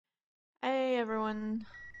everyone.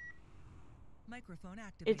 Microphone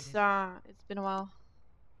activated. It's been a while.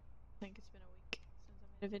 I think it's been a week since I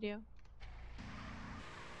made a video.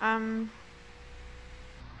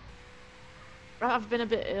 I've been a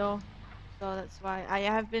bit ill, so that's why I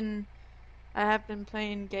have been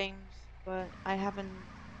playing games, but I haven't.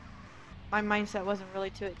 My mindset wasn't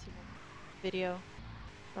really to it to make a video,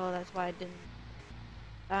 so that's why I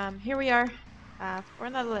didn't. Here we are, for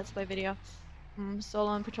another Let's Play video.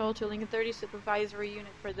 Solo and Patrol 2 Lincoln 30 Supervisory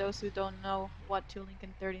Unit, for those who don't know what 2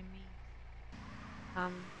 Lincoln 30 means. I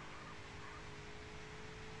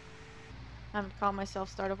haven't called myself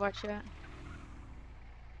Start of Watch yet.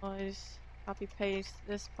 Always copy paste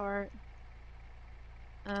this part.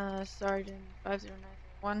 Sergeant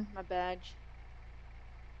 50901, my badge.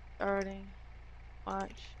 Starting watch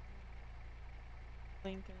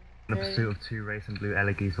Lincoln 30. In the pursuit of 2 race and blue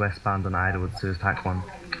Elegis westbound on Idlewood Sewers Pack 1.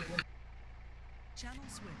 Channel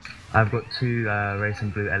switch. I've got 2 race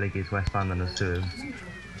and blue Elegis westbound on the sewers.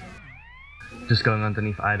 Just going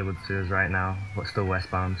underneath Idlewood Sewers right now, but still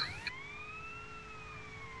westbound.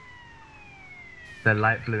 They're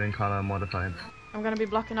light blue in colour, modified. I'm gonna be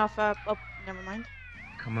blocking off oh, never mind.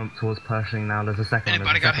 Coming up towards Pershing now, there's a second one.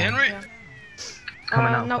 Anybody got Henry? Yeah.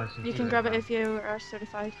 Coming out no, Pershing. you can grab it if you are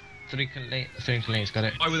certified. 3 lane's got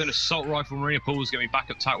it. I with an assault rifle Marina Pools, get me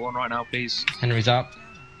back up TAC 1 right now, please. Henry's up.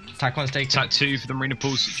 TAC 1's taken. TAC 2 for the Marina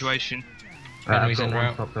Pools situation. I've Henry's got en one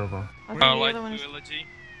route. stopped over. I think the Light other one is... blue LG.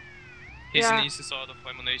 He's Yeah. in the eastern side of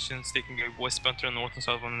Emanation, taking a westbound turn, north and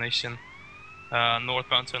south of Emanation.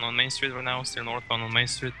 Northbound turn on Main Street right now, still northbound on Main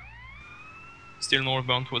Street. Still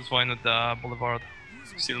northbound towards Vinewood Boulevard.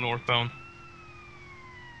 Still northbound.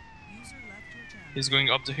 User left your channel. He's going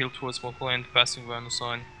up the hill towards Smoke Lane, passing Vinyl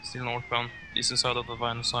Sign. Still northbound, eastern side of the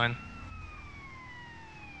Vinyl Sign.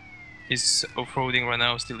 He's off-roading right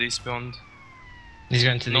now, still eastbound. He's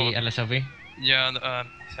going to the No. LSRP. Yeah,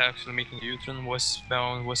 he's actually making a U-turn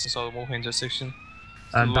westbound, western side of Mulholland intersection.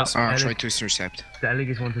 Try to intercept. The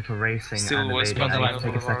Elegis wanted for racing Still and evading. westbound I'd like line to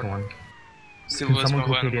take a Boulevard. second one. Still Can someone westbound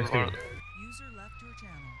call Vinyl PDSD? Boulevard. User left your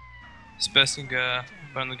channel. He's passing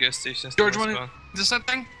Vinyl gas station. Still George, westbound. is this that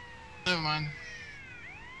thing? Never mind.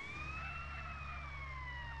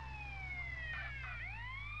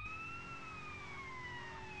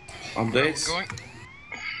 Updates? Going.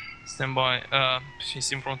 Stand by.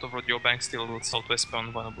 She's in front of Rodeo Bank, still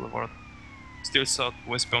southwestbound Vinyl Boulevard. Still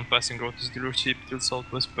southwestbound, passing Rotus dealership, still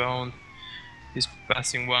southwestbound. He's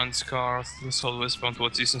passing one's car, still southwestbound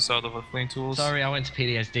towards eastern side of Flint Tools. Sorry, I went to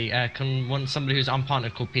PDSD. Can want somebody who's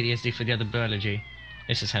unpartnered called PDSD for the other biology.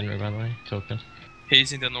 This is Henry, by the way, talking.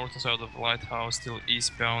 He's in the northern side of the lighthouse, still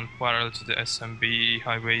eastbound, parallel to the SMB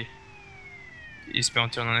highway.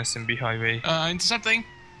 Eastbound turn on SMB highway. Intercepting.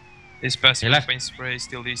 He's passing He left. paint spray,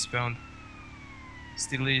 still eastbound.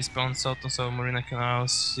 Still eastbound, south and south Marina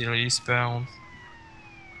Canals, still eastbound.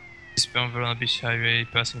 Eastbound Verona Beach Highway,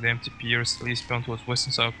 passing the empty pier, still eastbound towards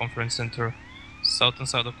western side of Conference Center. South and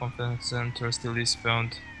south of Conference Center, still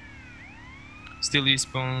eastbound. Still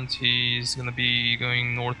eastbound, he's gonna be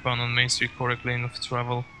going northbound on Main Street, correct lane of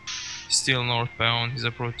travel. Still northbound, he's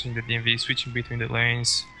approaching the DMV, switching between the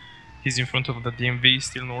lanes. He's in front of the DMV,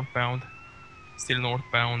 still northbound. Still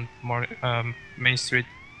northbound, Main Street.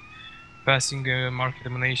 Passing Market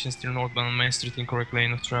Emanation, still northbound on Main Street, incorrect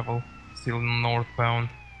lane of travel. Still northbound.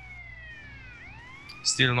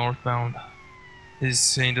 Still northbound.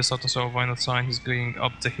 He's in the south and south Vinyl Sign, he's going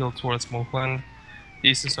up the hill towards Mulholland.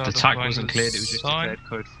 Eastern side The of TAC Vinyl wasn't cleared, it was just Sign. declared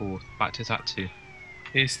code 4. Back to TAC 2.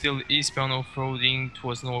 He's still eastbound off-roading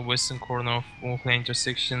towards northwestern corner of Mulholland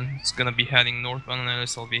intersection. It's gonna be heading northbound on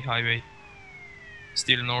LSLV highway.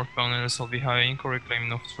 Still northbound on LSLV highway, incorrect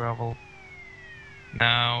lane of travel.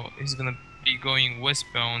 Now he's gonna be going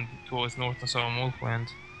westbound towards north and south Mulholland.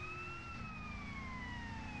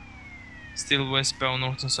 Still westbound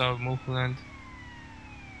north and south Mulholland.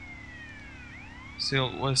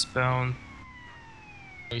 Still westbound.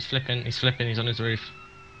 He's flipping, he's on his roof.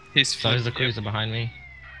 He's So is the flipped, cruiser behind me.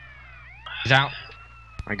 He's out.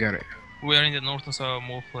 I got it. We are in the north and south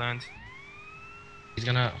Mulholland. He's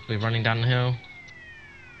gonna be running down the hill.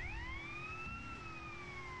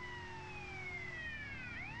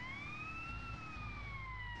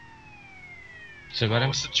 So got him.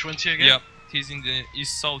 What's the 20 again? Yep, he's in the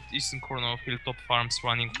southeastern corner of Hilltop Farms,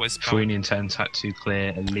 running westbound. Queen in 10, TAC 2 clear,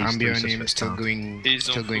 at least I'm 3 behind him, suspects still down. going, He's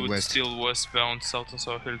still on going foot, west. still westbound, south and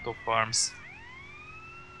south Hilltop Farms.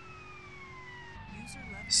 User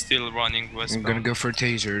left. Still running I'm westbound. gonna go for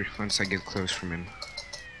taser once I get close from him.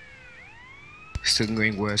 Still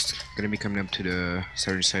going west, gonna be coming up to the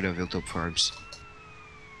southern side of Hilltop Farms.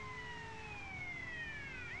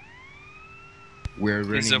 We're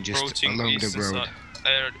He's running just approaching along the eastern road. side.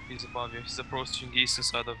 Air is above you. He's approaching eastern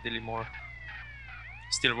side of Dillimore.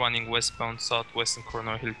 Still running westbound, southwestern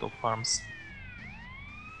corner Hilltop Farms.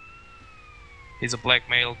 He's a black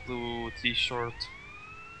male, blue t-shirt.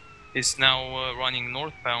 He's now running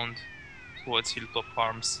northbound towards Hilltop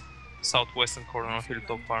Farms. Southwestern corner of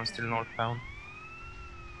Hilltop Farms, still northbound.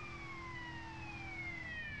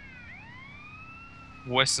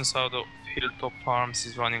 Western side of Hilltop Farms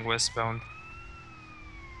is running westbound.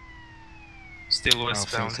 Still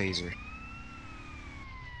westbound. Taser.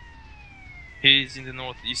 He's in the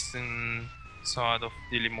northeastern side of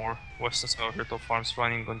Dillimore. Western side of Hilltop Farms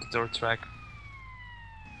running on the dirt track.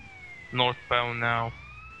 Northbound now.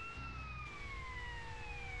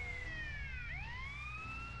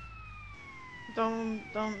 Don't.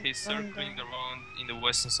 He's circling around in the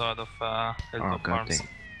western side of Oh, Hilltop Farms. goddamn.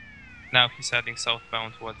 Now he's heading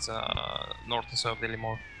southbound towards northern side of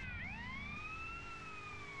Dillimore.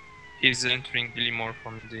 He's entering Dillimore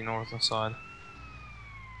from the northern side.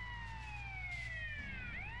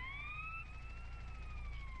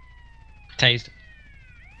 Tased.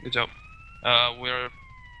 Good job. We're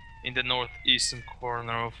in the northeastern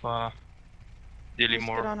corner of Let's get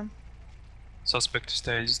Dillimore. on him. Suspect is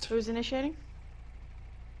tased. Who's initiating?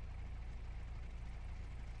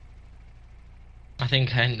 I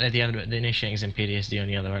think the initiating is in PTSD on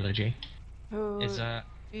the other LG. Who? Is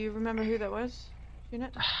Do you remember who that was?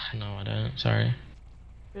 Unit? no, I don't. Sorry.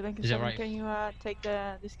 You're Lincoln Is it 7, right? can you take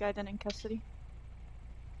this guy then in custody?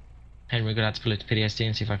 Henry, we're gonna have to pull it to PTSD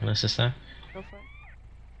and see if I can assist there. Go for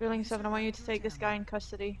it. Lincoln 7, I want you to take this guy in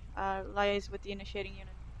custody. Liaise with the initiating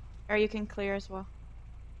unit. Or you can clear as well.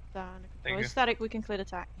 Under Thank control. you. It's static, we can clear the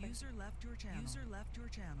TAC. User left your channel. User left your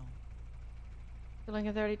channel.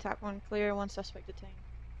 Lincoln 30, TAC 1 clear, 1 suspect detained.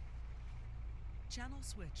 Channel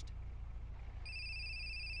switched.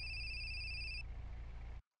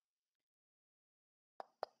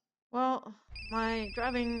 Well, my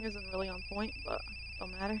driving isn't really on point, but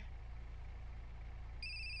don't matter.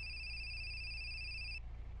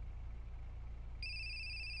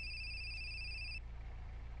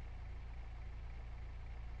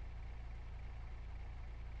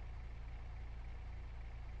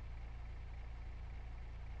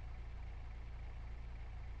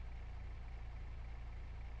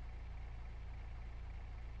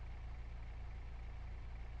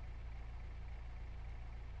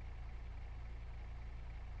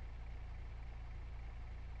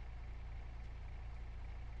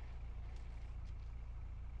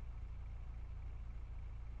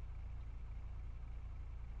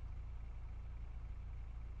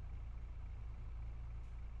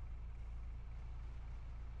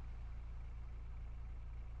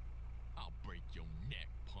 I'll break your neck,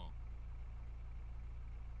 punk.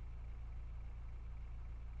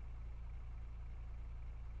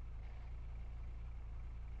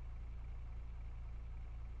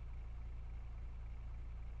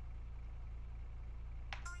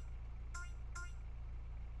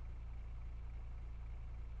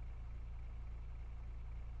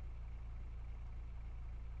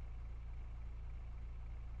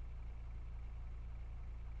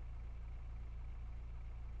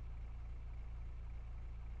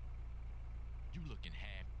 You looking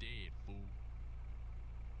half dead, fool.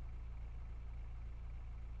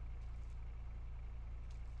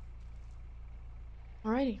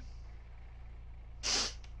 Alrighty.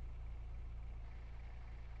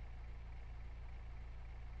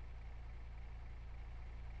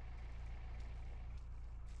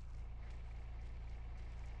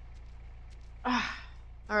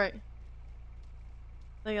 Alright.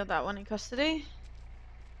 They got that one in custody.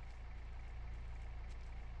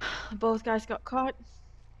 Both guys got caught.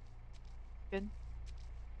 Good.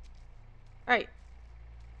 Alright.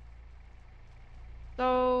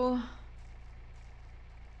 So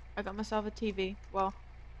I got myself a TV. Well,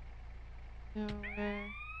 we're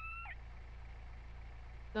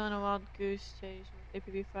still in a wild goose chase with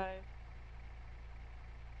APB-5.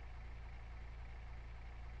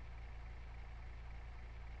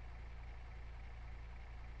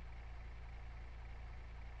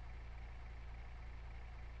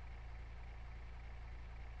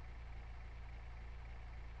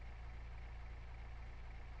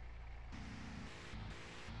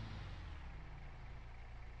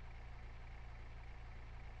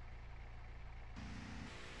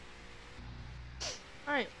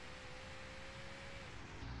 Alright.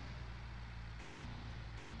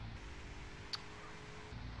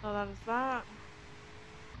 So that is that.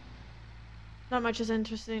 Not much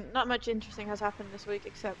interesting has happened this week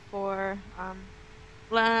except for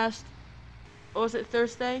what was it,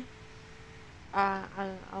 Thursday? I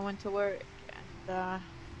went to work and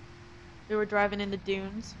we were driving in the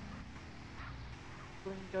dunes.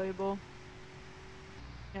 Really enjoyable.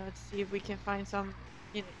 You know, to see if we can find some,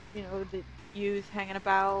 the youth hanging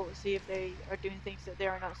about, see if they are doing things that they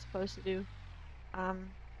are not supposed to do.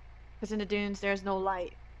 Because in the dunes there's no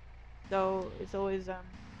light, so it's always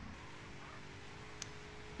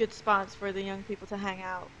good spots for the young people to hang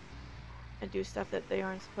out and do stuff that they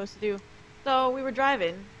aren't supposed to do. So we were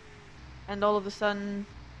driving, and all of a sudden,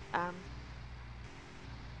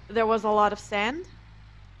 there was a lot of sand,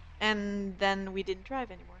 and then we didn't drive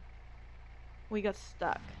anymore. We got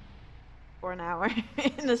stuck for an hour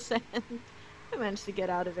in the sand. We managed to get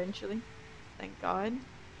out eventually, thank God.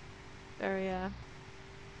 Very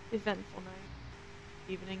eventful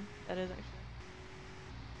evening, that is actually.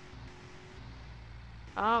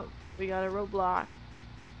 Oh, we got a roadblock.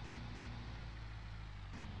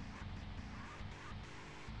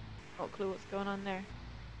 No clue what's going on there.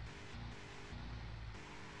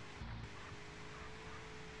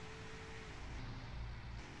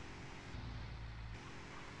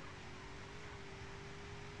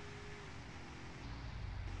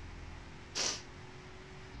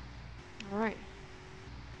 Alright.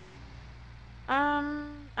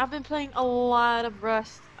 I've been playing a lot of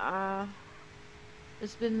Rust.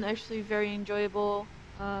 It's been actually very enjoyable.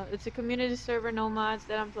 It's a community server, no mods,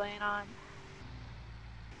 that I'm playing on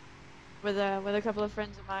with a couple of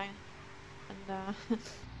friends of mine, and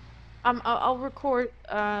I'll record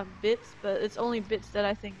bits, but it's only bits that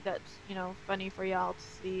I think that's funny for y'all to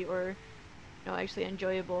see, or actually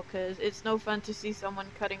enjoyable, because it's no fun to see someone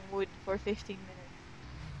cutting wood for 15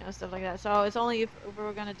 minutes, stuff like that. So it's only if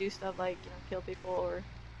we're gonna do stuff like kill people or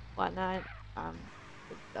whatnot.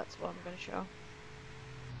 That's what I'm gonna show.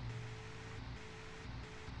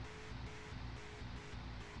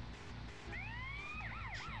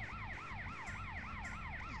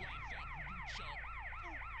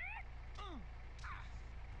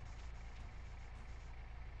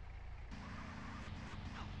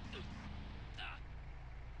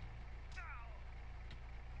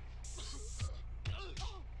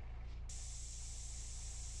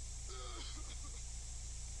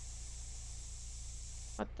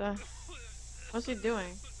 What the? What's he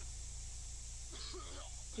doing?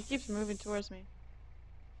 He keeps moving towards me.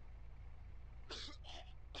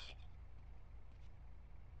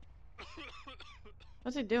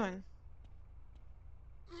 What's he doing?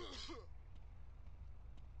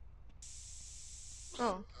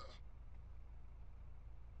 Oh.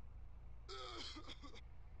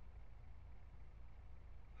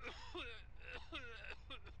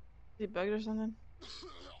 Is he bugged or something?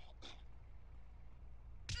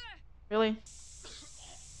 Really?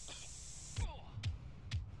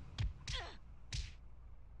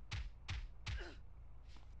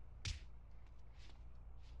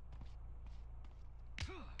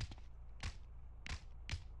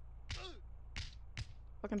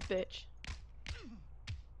 Fucking bitch.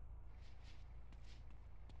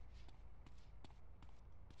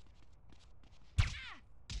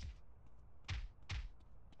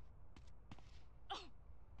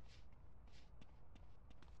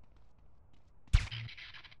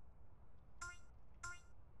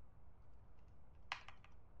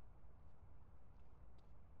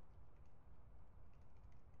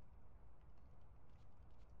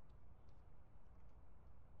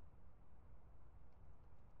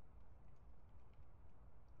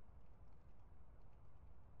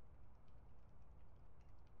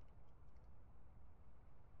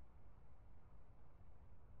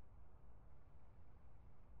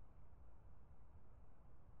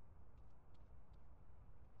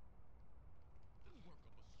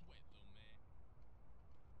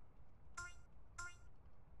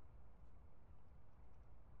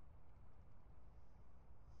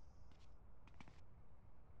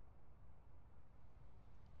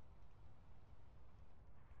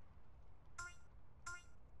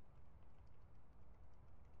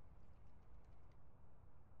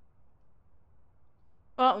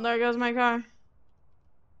 Well, there goes my car.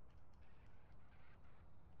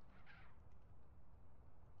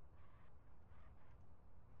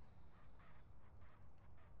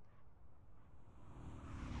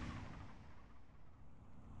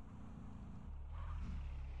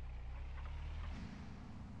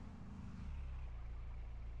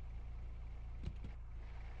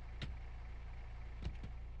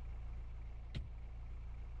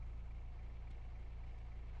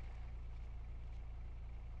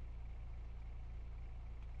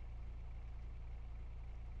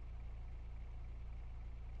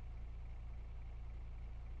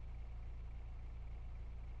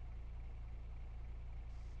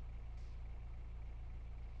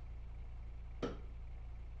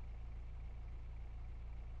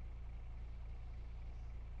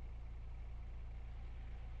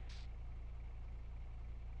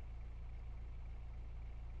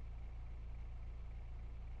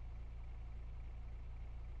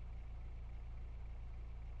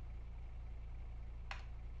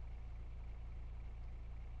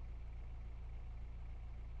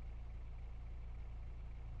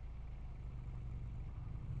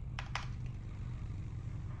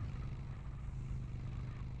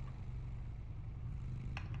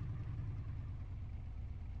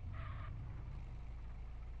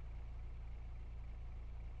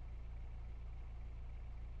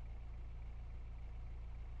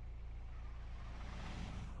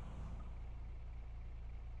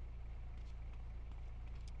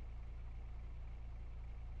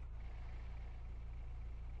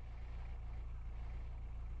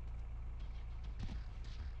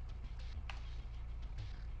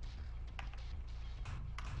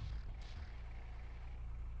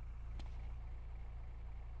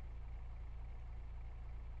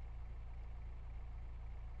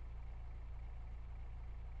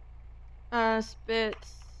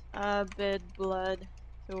 Spits a bit blood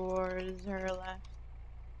towards her left.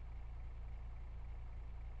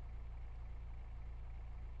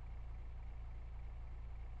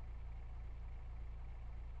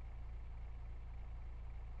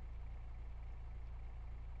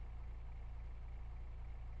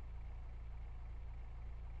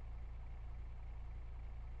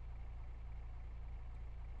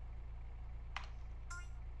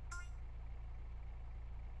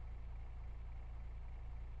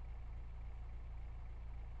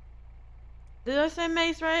 Did I say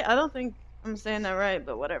mace right? I don't think I'm saying that right,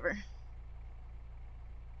 but whatever.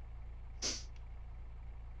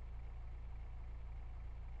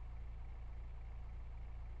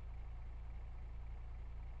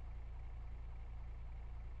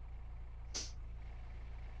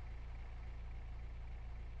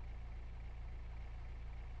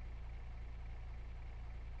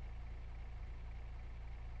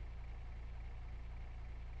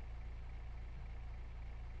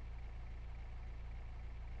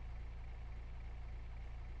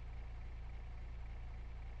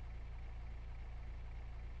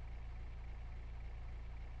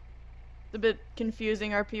 It's a bit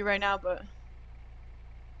confusing RP right now, but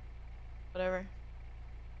whatever.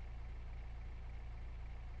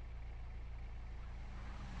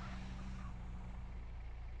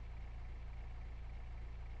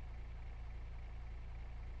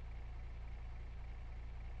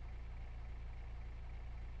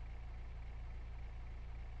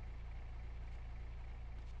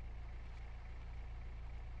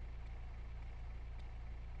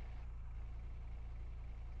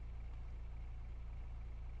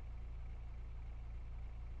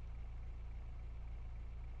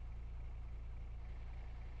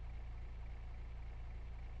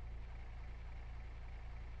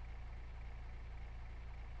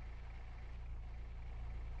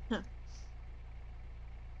 Huh.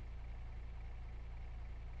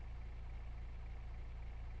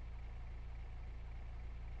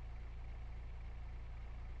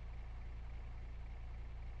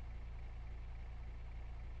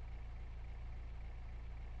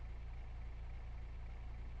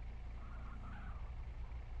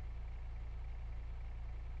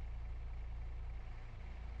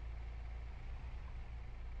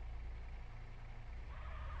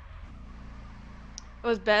 It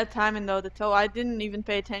was bad timing though, the tow. I didn't even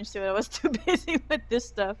pay attention to it. I was too busy with this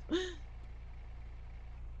stuff.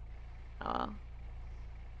 Oh.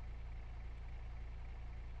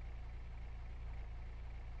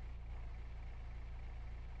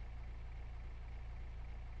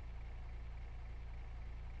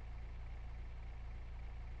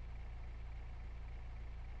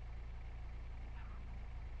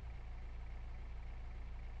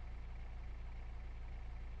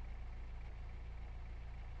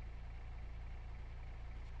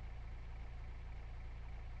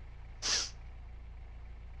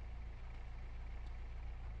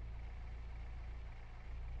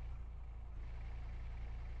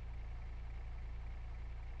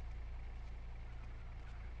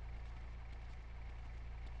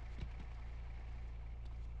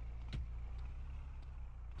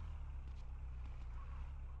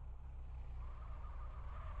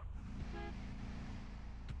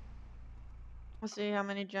 Let's see how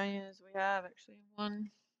many giants we have actually. 1,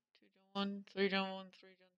 2 John 1, 3 John 1, 3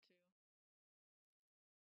 John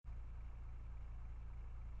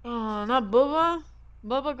 2. Oh, not Bubba.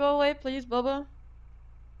 Bubba, go away, please, Bubba.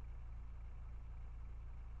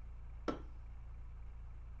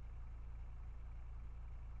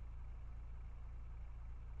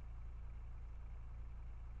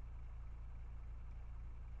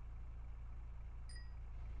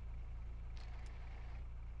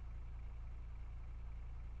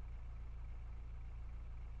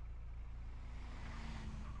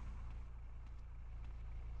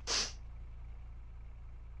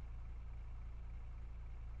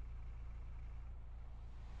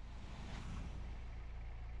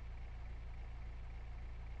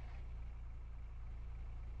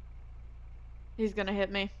 He's gonna hit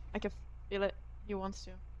me. I can feel it. He wants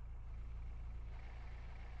to.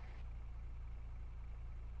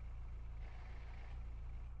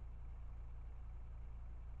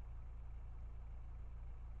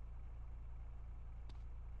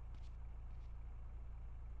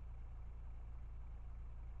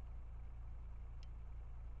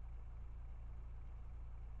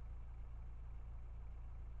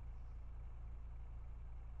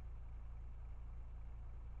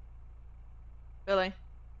 Really?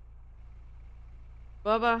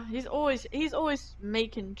 Bubba, he's always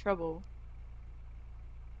making trouble.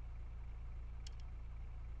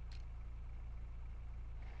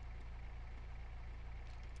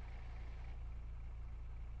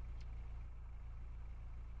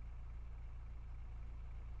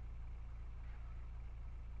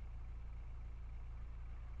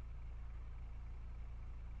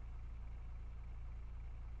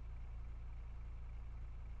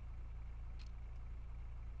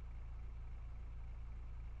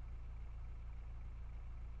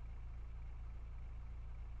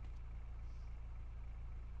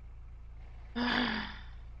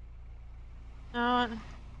 want.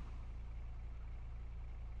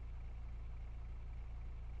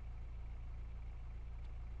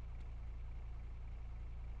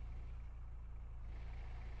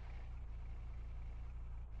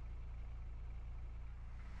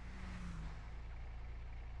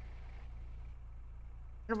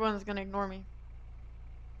 Everyone's gonna ignore me.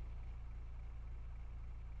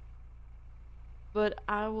 But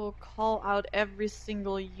I will call out every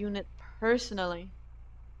single unit personally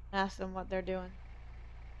and ask them what they're doing.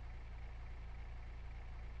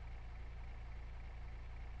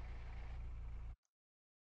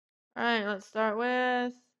 Alright, let's start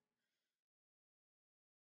with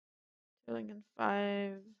 2 Lincoln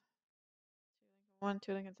 5, 2 Lincoln 1,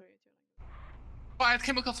 2 Lincoln 3, 2 Lincoln. Quiet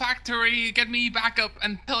chemical factory, get me backup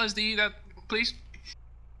and tell SD that, please.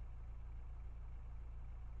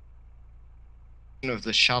 Of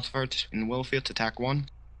the Shatford in Wellfield, attack 1.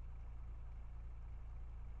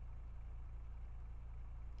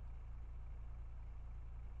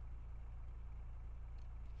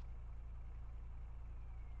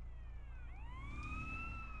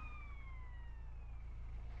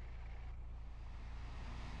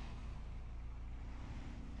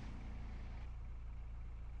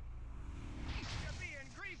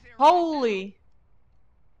 Holy!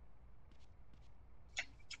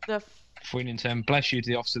 The Point in turn, bless you to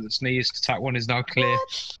the officer that sneezed. Attack 1 is now clear.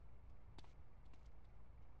 What?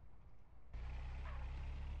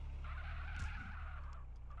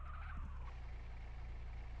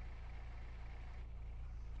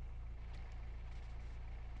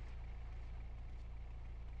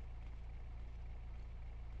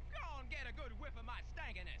 Go and get a good whiff of my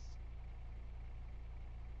stankiness.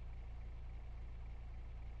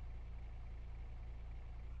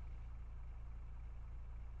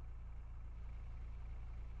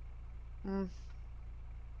 Mm.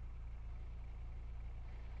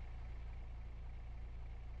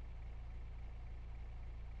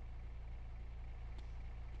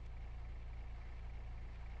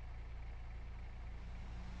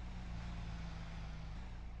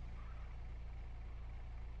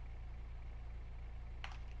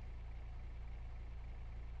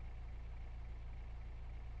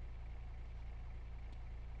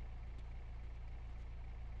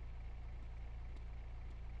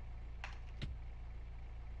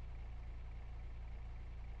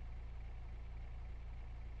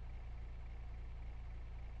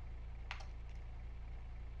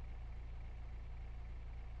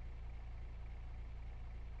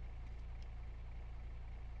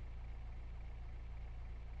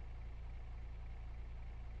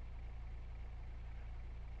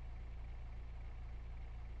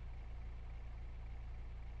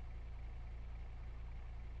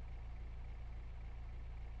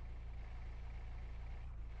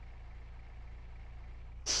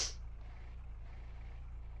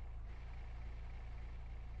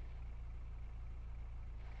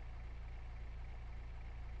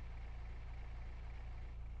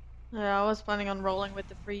 Yeah, I was planning on rolling with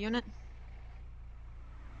the free unit.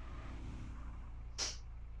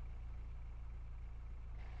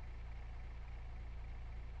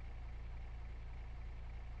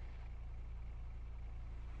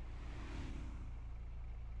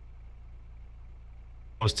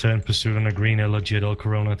 Was 10 pursuing a green LG El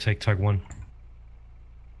Corona, take tag 1.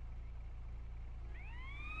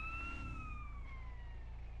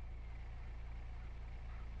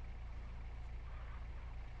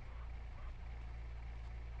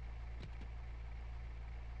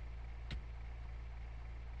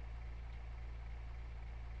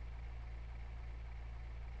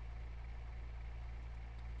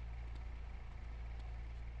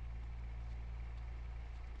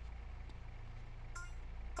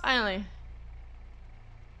 Finally.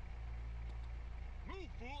 Move,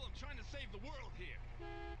 fool! I'm trying to save the world here.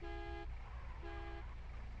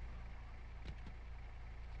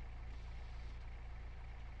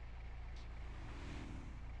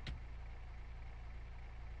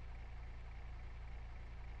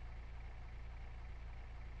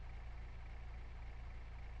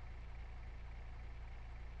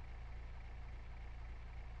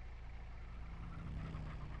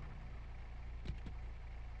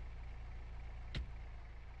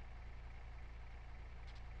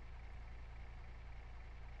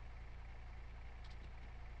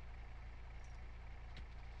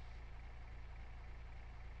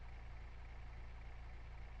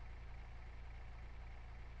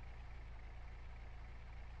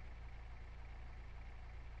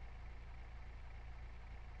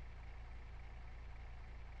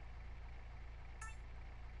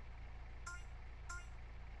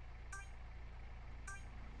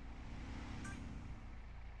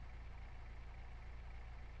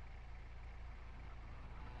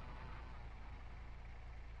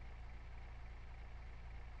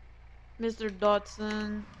 Mr.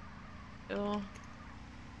 Dodson. Ew.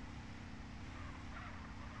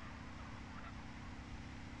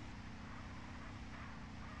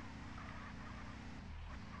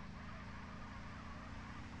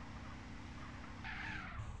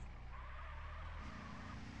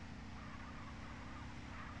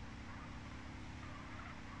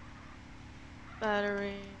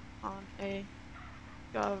 Battery on a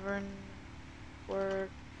government worker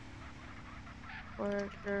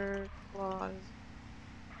clause.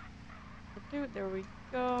 Dude, there we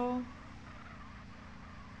go.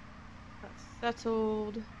 That's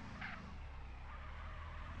settled.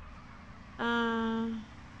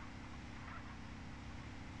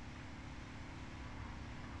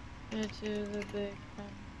 Into the big pen.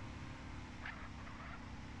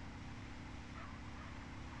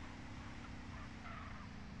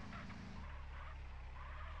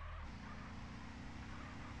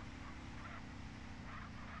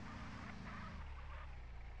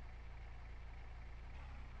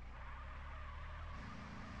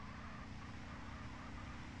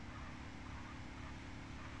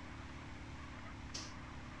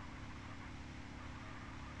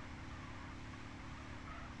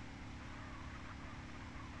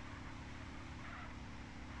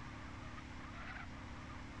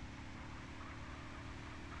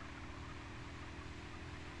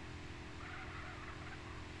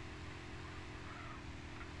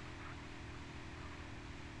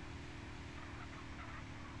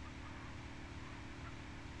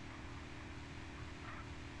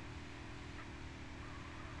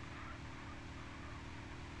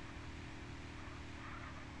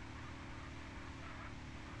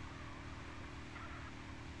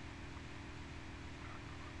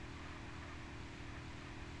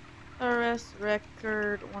 Arrest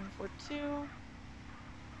record 142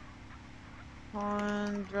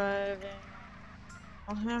 on driving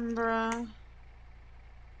Alhambra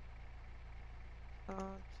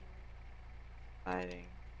fighting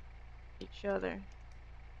each other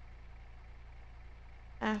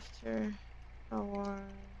after a war.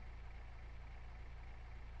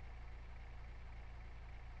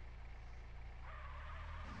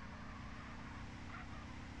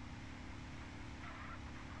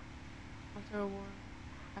 After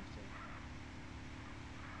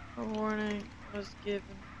a warning was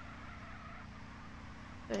given,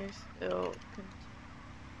 they still continue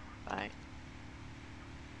to fight.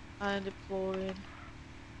 I deployed.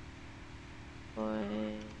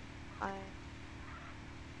 I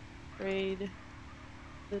raid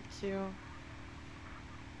the two.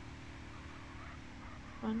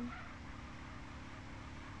 One.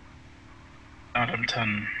 Adam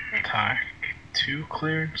 10, attack 2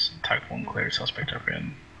 cleared, attack 1 cleared, suspect up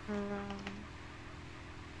in. Around.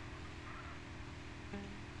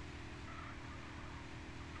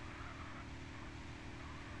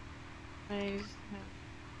 Raised him.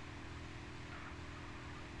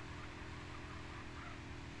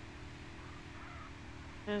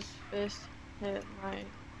 His fist hit my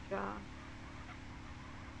jaw.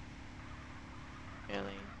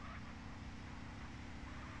 Really.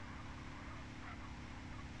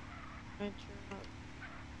 I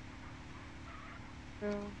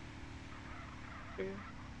drew up. Drew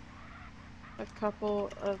a couple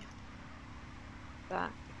of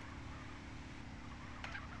back.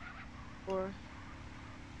 Or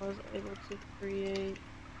was able to create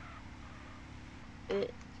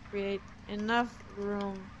enough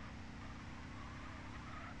room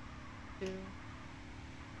to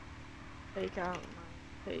take out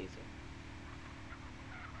my taser.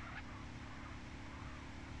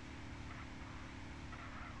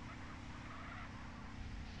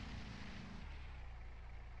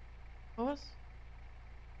 What?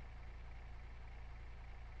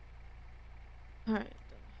 Alright.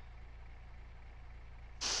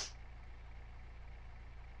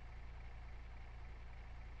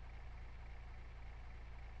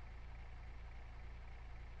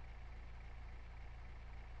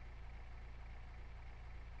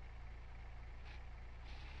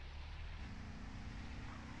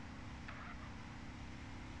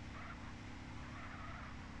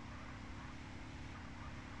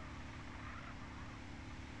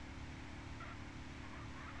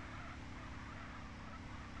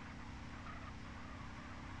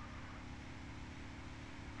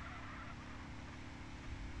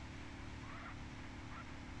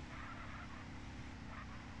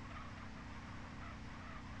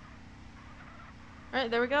 Alright,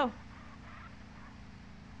 there we go.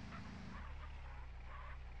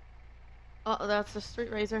 Oh, that's the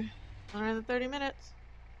street razor. 130 minutes.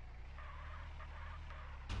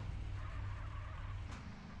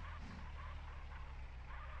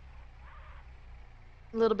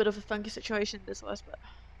 A little bit of a funky situation this last, but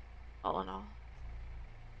all in all.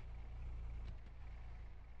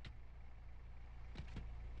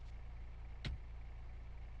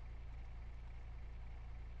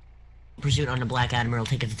 Pursuit on the Black Admiral,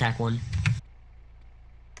 take it to TAC 1.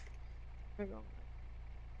 There we go.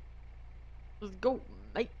 Let's go,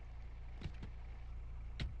 mate.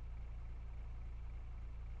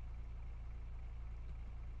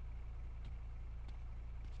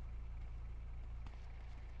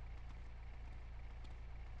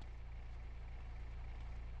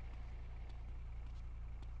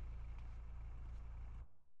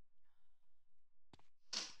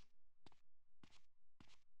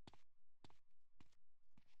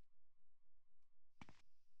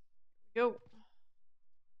 Go.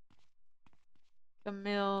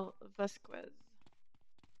 Camille Vasquez.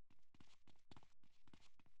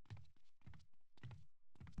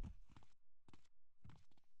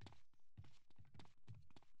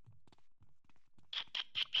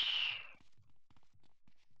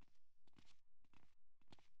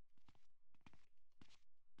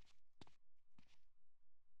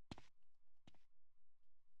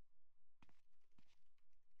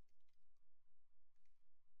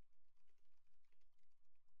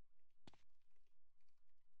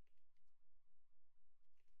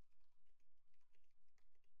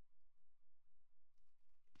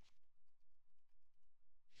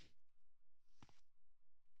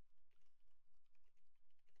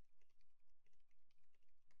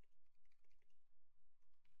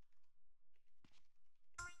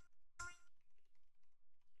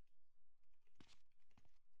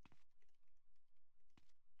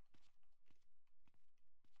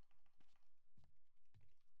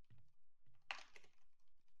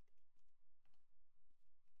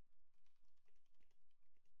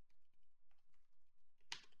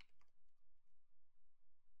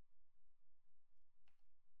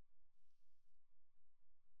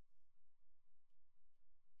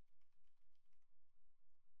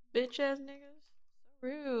 Bitch ass niggas. So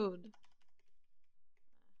rude.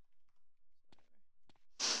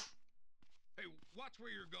 Hey, watch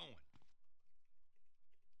where you're going.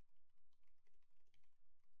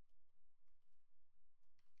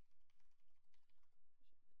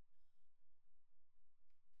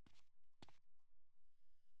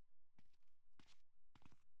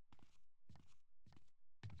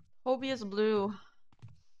 Hobius Blue.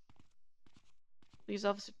 Police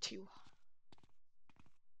Officer 2.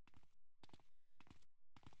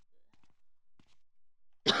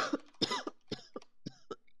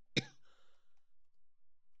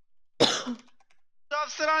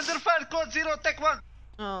 Officer under fire, code 0, take 1.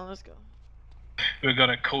 Oh, let's go. We got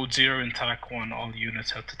a code 0 in TAC 1. All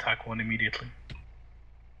units head to TAC 1 immediately.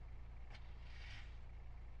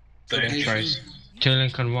 Trace. 2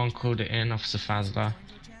 Lincoln 1 called it in, Officer Fazla.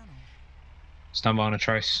 Stand by on a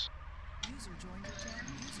trace. User joined your channel.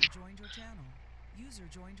 User joined your channel. User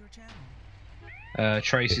joined your channel.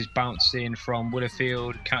 Trace is bounced in from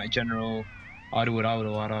Willowfield, County General, Idlewood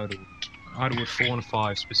 4 and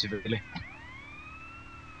 5 specifically.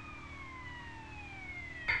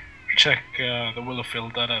 Check the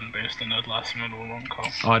Willowfield dead end based on that last minute one call.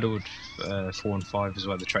 Idlewood 4 and 5 is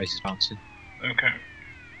where the trace is bouncing. Okay.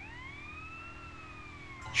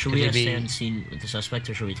 Should we stay on scene with the suspect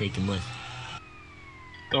or should we take him with?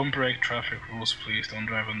 Don't break traffic rules, please. Don't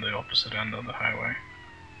drive on the opposite end of the highway.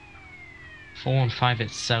 4 and 5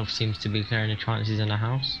 itself seems to be clearing the chances in the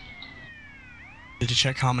house. Did you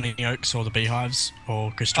check how many oaks or the beehives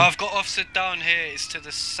or crystal? I've got officer down here. It's to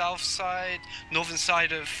the south side, northern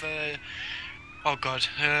side of. Oh god.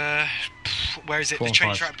 Where is it? The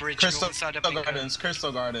train track bridge. Northern side of Gardens.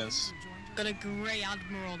 Crystal Gardens. Got a grey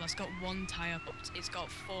Admiral that's got 1 tyre popped. It's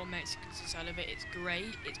got 4 Mexicans inside of it. It's grey.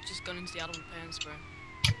 It's just gone into the Admiral Pain Spur.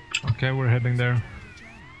 Okay, we're heading there.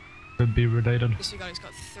 Could be related. Disregard, it's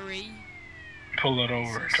got 3. Pull it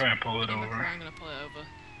over. Try and pull it over. I'm gonna pull it over.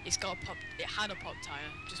 It's got a pop. It had a pop tyre.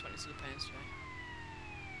 Just went into the pain spray.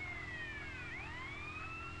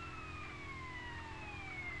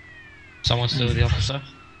 Someone still with the officer?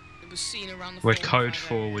 It was seen around the. We're code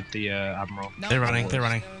 4 with the Admiral. They're running. They're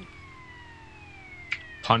running.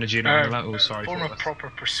 Hunted unit on the left. Oh, sorry. Form a proper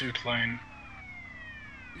pursuit line.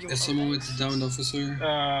 Is someone with the downed officer?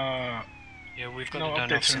 Yeah, we've got no the down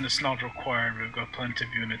updates, officer. and it's not required. We've got plenty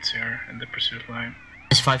of units here in the pursuit line.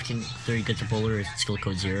 Is 5 King 3 good to pull or is it still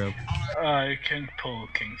code 0? You can pull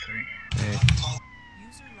King 3. Yeah.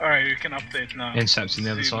 Alright, you can update now. Incepts in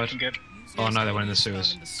the other side. Oh no, they went in the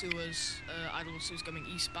sewers. In the sewers, Idlewood sewers going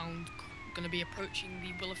eastbound. Going to be approaching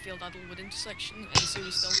the Willowfield Idlewood intersection in the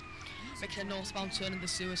sewers still. Making a northbound turn in the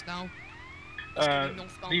sewers now.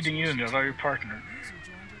 Leading unit, are you partnered?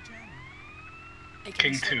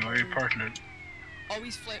 King 2, are you partnered? Oh,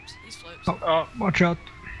 he's flipped. He's flipped. Oh, watch out.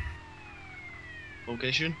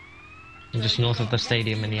 Location? Just north of the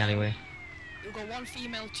stadium in the alleyway. You've got 1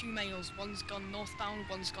 female, 2 males. One's gone northbound,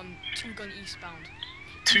 one's gone 2 gone eastbound.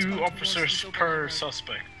 2 officers per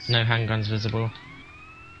suspect. No handguns visible.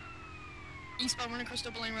 Eastbound running across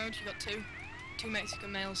Double Lane Road, you got 2. 2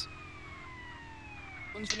 Mexican males.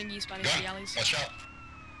 One's running eastbound into the alleys. Watch out.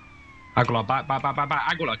 Aguilar, back.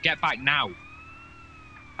 Aguilar, get back now.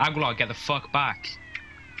 Aguilar, get the fuck back.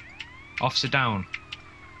 Officer down.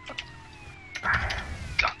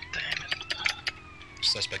 God damn it.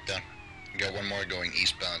 Suspect down. We got 1 more going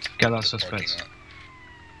eastbound. Get that suspect.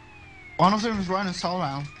 One of them is running all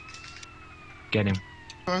around. Get him.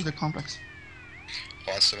 Towards the complex.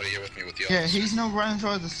 Oh, somebody here with me with the Yeah, officer. he's now running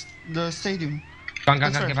towards the stadium. Go on,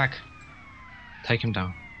 get back. Take him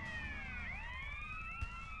down.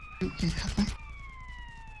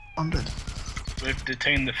 I'm dead. We've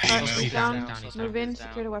detained the female. Down. Move in,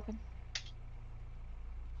 secure the weapon.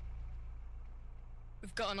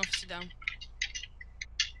 We've got an officer down.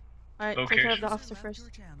 Alright, take care of the officer first.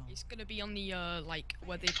 He's gonna be on the, like,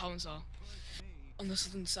 where the opponents are. On the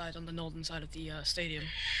southern side, on the northern side of the, stadium.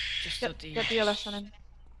 Just at the... Get the LS on him.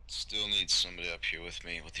 Still need somebody up here with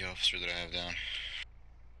me, with the officer that I have down.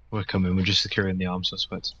 We're coming, we're just securing the armed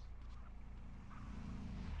suspects.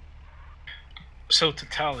 So to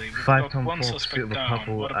tally, we've 5 got Tom 1 4 pursuit suspect of a down.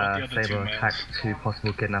 couple, What about the other 2 Sable males? attack 2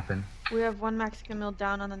 possible kidnapping. We have 1 Mexican male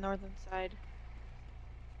down on the northern side.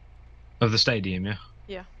 Of the stadium, yeah?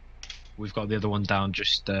 Yeah. We've got the other one down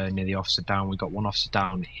just near the officer down. We've got 1 officer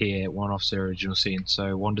down here, 1 officer original scene.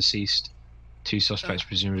 So 1 deceased, 2 suspects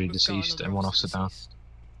presumably deceased, and 1 officer down.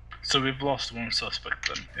 So we've lost 1 suspect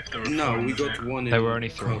then, if there were No, 4 in we the got vehicle. 1 in There were only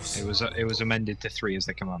 3. cross. It was amended to 3 as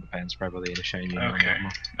they come out of the pay and spray by the initiating unit. Okay,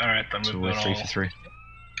 alright then So we've we're got 3 all. for 3.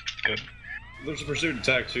 Good. There's a pursuit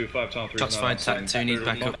attack 2, 5 Tom 3. Shots fired, attack 2, need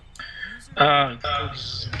backup.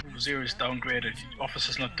 Because 0 is downgraded,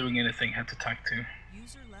 officer's not doing anything, had to attack 2.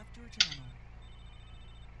 User left your channel.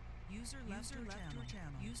 User left your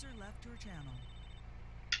channel. User left your channel.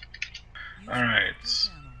 Alright.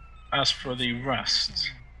 As for the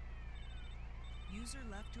rest, User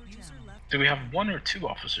left your channel. do we have 1 or 2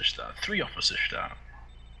 officers down? 3 officers down.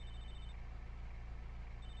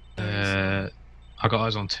 I got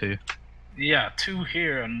eyes on 2. Yeah, 2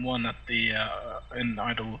 here and 1 at the in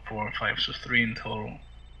idle 4 and 5, so 3 in total.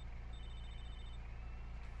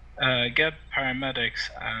 Get paramedics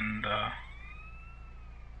and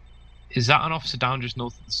Is that an officer down just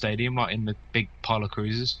north of the stadium, like in the big pile of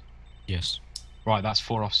cruisers? Yes. Right, that's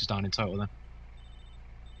 4 officers down in total then.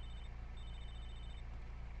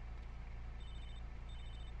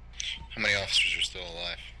 How many officers are still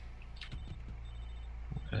alive?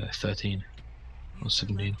 13 or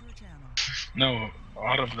 17. no,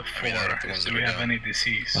 out of the 4, out of the ones do that we are have down. any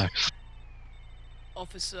deceased?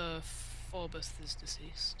 Officer Forbus is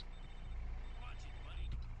deceased.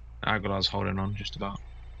 Aguilar's holding on just about.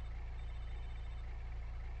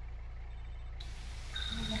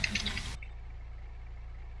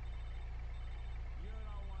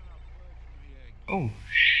 Oh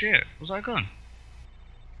shit, was that a gun?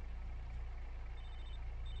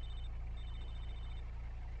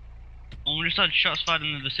 We just had shots fired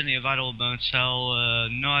in the vicinity of Idle Motel.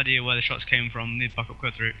 No idea where the shots came from. Need backup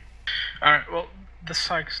code through. Alright, well, the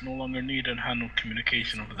psychs no longer need and handle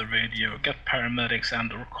communication over the radio. Get paramedics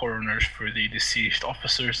and or coroners for the deceased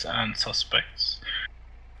officers and suspects.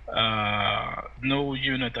 No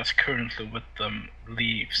unit that's currently with them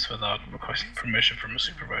leaves without requesting permission from a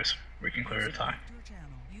supervisor. We can clear a tie.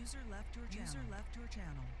 User left your channel. User left your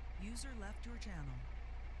channel. User left your channel.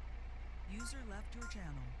 User left your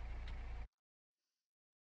channel.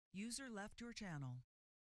 User left your channel.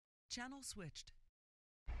 Channel switched.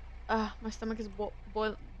 Ah, my stomach is boil.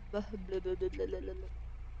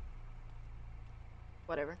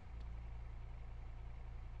 Whatever.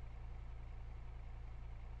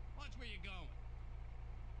 Watch where you're going.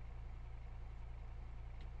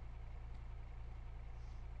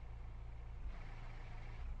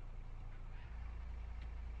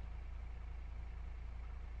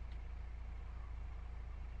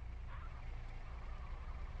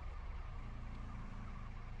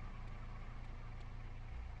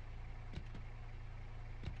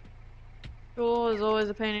 School is always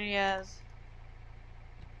a pain in the ass.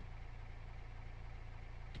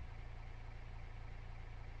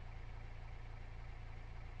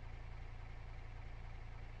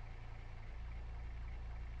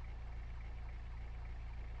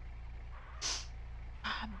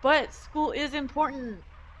 But school is important,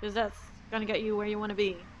 because that's gonna get you where you want to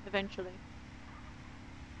be eventually.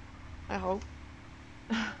 I hope.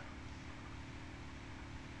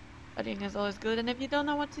 Studying is always good, and if you don't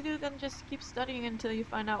know what to do, then just keep studying until you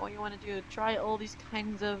find out what you want to do. Try all these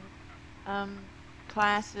kinds of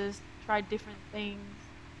classes, try different things.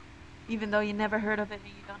 Even though you never heard of it and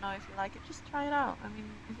you don't know if you like it, just try it out. I mean,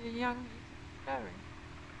 if you're young, you can try it.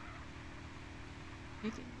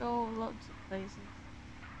 You can go lots of places.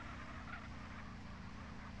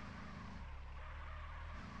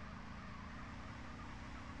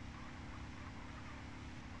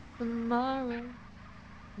 Tomorrow.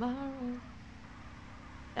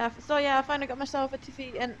 Yeah, so yeah, I finally got myself a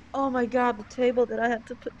TV, and oh my god, the table that I had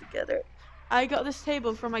to put together. I got this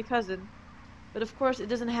table from my cousin, but of course it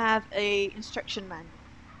doesn't have a instruction manual.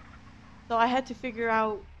 So I had to figure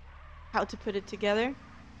out how to put it together.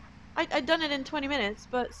 I'd done it in 20 minutes,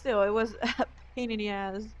 but still, it was a pain in the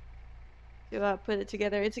ass to put it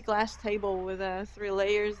together. It's a glass table with 3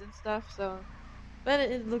 layers and stuff, so... But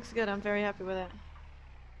it looks good, I'm very happy with it.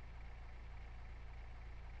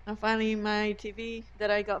 And finally, my TV that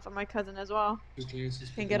I got from my cousin as well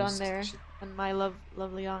can get on there, and my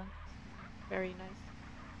lovely aunt. Very nice.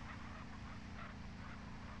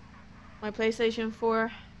 My PlayStation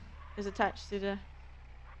 4 is attached to the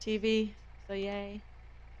TV, so yay.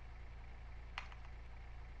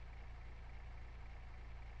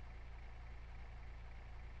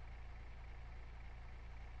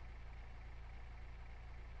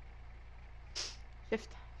 Shift.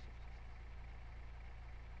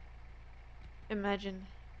 Imagine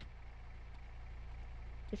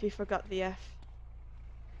if you forgot the F.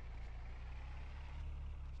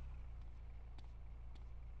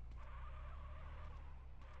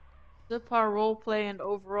 Subpar roleplay and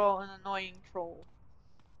overall an annoying troll.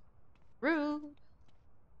 Rude.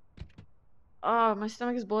 Oh, my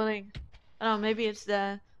stomach is boiling. I don't know, maybe it's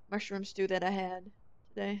the mushroom stew that I had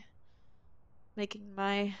today. Making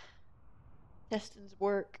my intestines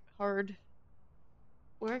work hard.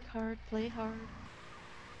 Work hard, play hard.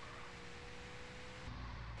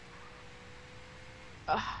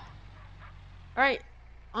 Alright,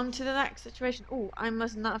 on to the next situation. Ooh, I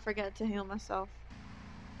must not forget to heal myself.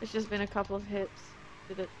 It's just been a couple of hits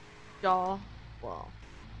to the jaw. Wow.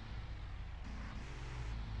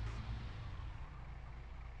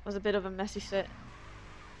 Was a bit of a messy set.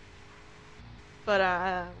 But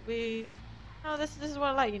this is what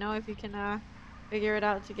I like, you know, if you can figure it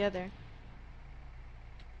out together.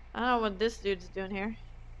 I don't know what this dude's doing here.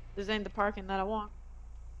 This ain't the parking that I want.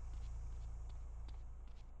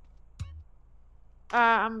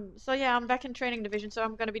 So yeah, I'm back in training division, so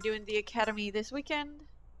I'm gonna be doing the academy this weekend.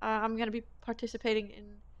 I'm gonna be participating in,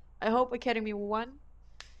 I hope, Academy 1.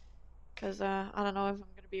 Cause I don't know if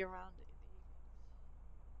I'm gonna be around in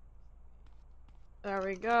the evening. There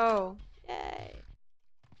we go. Yay.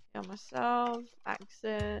 Got myself,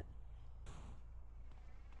 exit.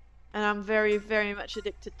 And I'm very, very much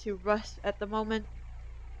addicted to Rust at the moment.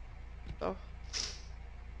 So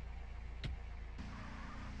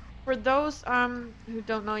for those who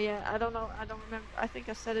don't know yet, I don't remember. I think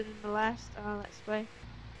I said it in the last Let's Play.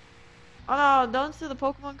 Oh no, don't steal the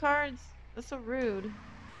Pokemon cards. That's so rude.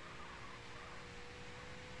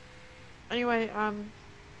 Anyway,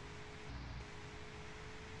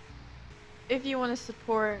 if you want to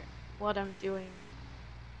support what I'm doing,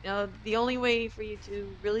 you know, the only way for you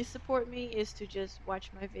to really support me is to just watch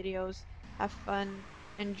my videos, have fun,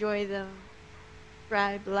 enjoy them,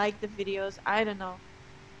 subscribe, like the videos, I don't know.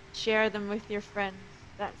 Share them with your friends.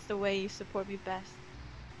 That's the way you support me best.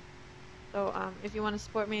 So, if you want to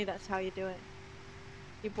support me, that's how you do it.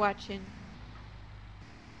 Keep watching.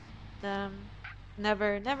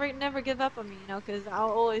 Never give up on me, you know, because I'll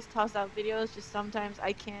always toss out videos, just sometimes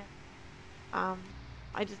I can't.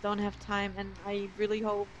 I just don't have time, and I really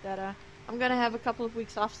hope that I'm gonna have a couple of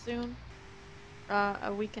weeks off soon,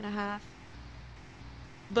 a week and a half.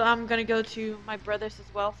 But I'm gonna go to my brother's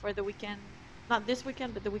as well for the weekend, not this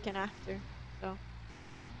weekend, but the weekend after. So,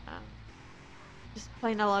 just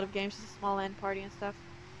playing a lot of games, just a small LAN party and stuff.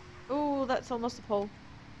 Ooh, that's almost a pole.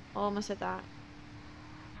 Almost hit that.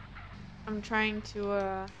 I'm trying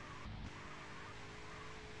to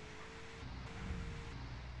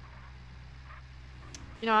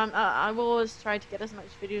you know, I will always try to get as much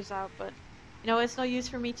videos out, but you know, it's no use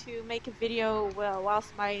for me to make a video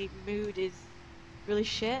whilst my mood is really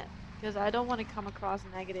shit, because I don't want to come across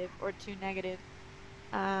negative or too negative.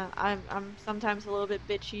 I'm sometimes a little bit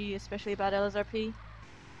bitchy, especially about LSRP.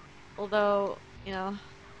 Although, you know,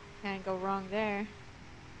 can't go wrong there.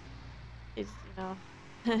 It's, you know,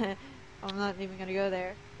 I'm not even gonna go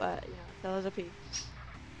there, but you know, it's LSRP.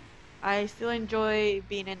 I still enjoy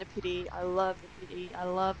being in the PD. I love the PD. I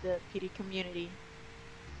love the PD community.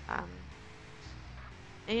 And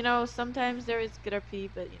you know, sometimes there is good RP,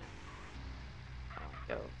 but you know, I don't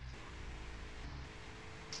go.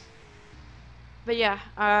 But yeah,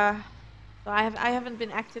 so I haven't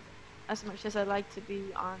been active as much as I'd like to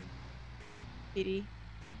be on PD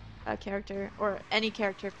character, or any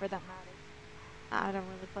character for that matter. I don't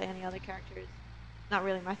really play any other characters. Not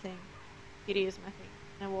really my thing. PD is my thing,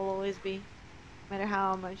 and will always be. No matter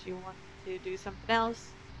how much you want to do something else,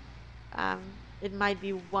 it might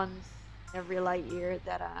be once every light year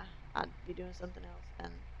that I'd be doing something else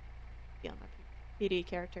and be on my PD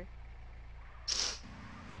character.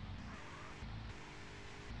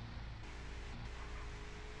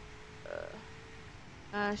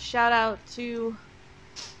 Shout out to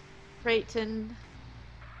Creighton.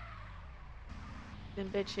 Been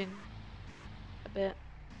bitching a bit.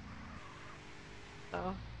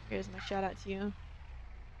 So here's my shout out to you,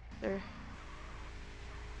 sir.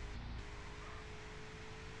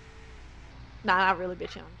 Nah, not really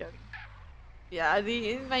bitching, I'm joking. Yeah,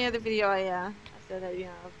 in my other video I said that, you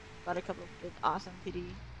know, about a couple of good awesome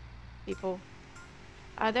PD people.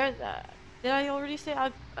 Did I already say?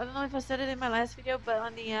 I don't know if I said it in my last video, but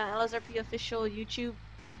on the LSRP official YouTube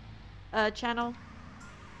channel,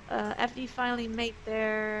 FD finally made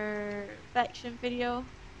their faction video.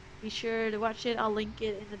 Be sure to watch it. I'll link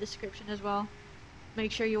it in the description as well.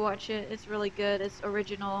 Make sure you watch it. It's really good. It's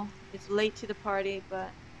original. It's late to the party, but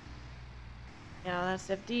you know, that's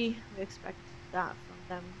FD. We expect that from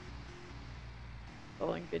them.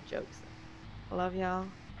 Pulling good jokes. I love y'all.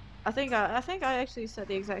 I think I actually said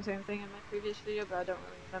the exact same thing in my previous video, but I don't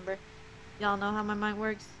really remember. Y'all know how my mind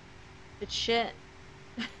works. It's shit.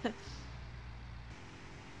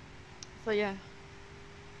 So yeah.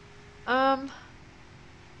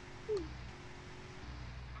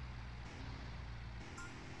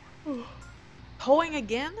 Towing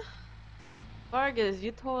again? Vargas,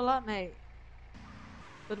 you tow a lot, mate.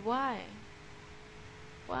 But why?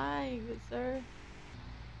 Why, good sir?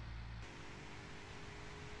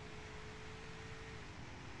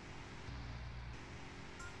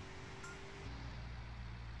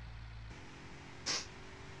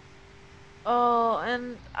 Oh,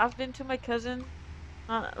 and I've been to my cousin,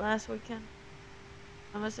 not last weekend.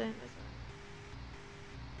 Am I saying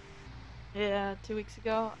this? Yeah, 2 weeks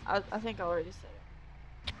ago. I think I already said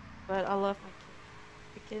it. But I love my kid.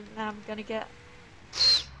 The kid that I'm gonna get.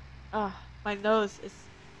 My nose is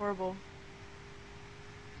horrible.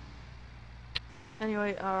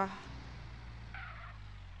 Anyway, I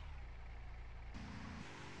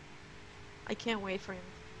can't wait for him.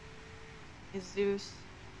 Is Zeus.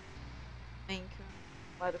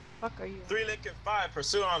 Why the fuck are you? 3 Lincoln 5,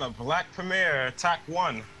 pursuit on a Black Premier, attack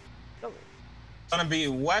 1. Oh. Gonna be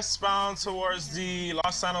westbound towards the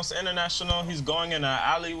Los Santos International. He's going in an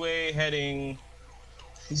alleyway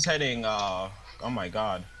he's heading, oh my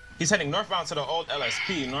god. He's heading northbound to the old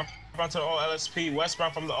LSP. Northbound to the old LSP,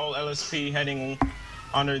 westbound from the old LSP, heading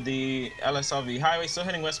under the LSLV highway. Still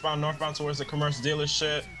heading westbound, northbound towards the commerce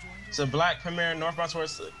dealership. It's a Black Premier, northbound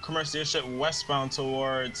towards the commerce dealership, westbound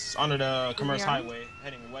towards under the commerce highway,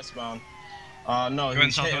 heading westbound. No, he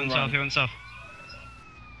went south. He went south. He went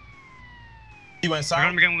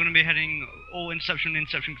south. We're gonna be heading all interception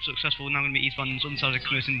successful. Now gonna be eastbound on the side of the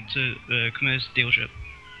commerce into the commerce dealership.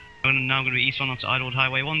 Now gonna be eastbound onto Idlewood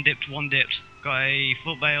Highway. One dipped. Got a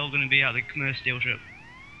foot bail. Gonna be at the commerce dealership.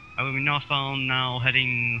 I'm gonna be northbound now,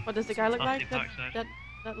 heading. What does the guy look like? It's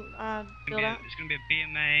gonna be a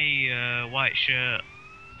BMA, white shirt,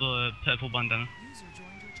 purple bandana.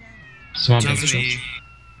 So now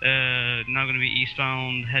gonna be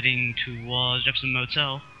eastbound, heading towards Jefferson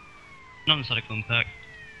Motel. Not on the side of Clumpack.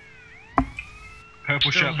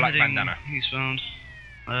 Purple shirt, black bandana. Eastbound.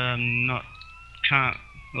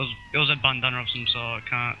 It was a bandana of some sort.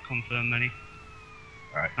 Can't confirm any.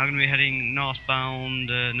 Right. I'm gonna be heading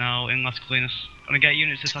northbound now in Las Colinas. Gonna get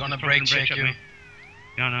units to gonna brake check you. Me.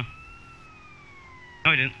 Yeah, I know.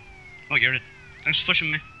 No, he didn't. Oh, you did. Thanks for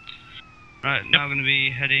pushing me. Right, now I'm gonna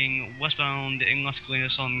be heading westbound in Las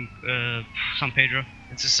Colinas on San Pedro.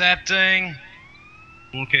 Intercepting.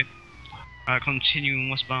 Okay. Alright, continuing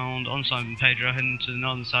westbound on San Pedro, heading to the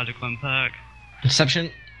northern side of Glen Park.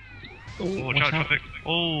 Interception. Watch out, traffic.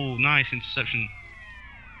 Oh, nice interception.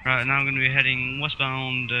 Right, now I'm going to be heading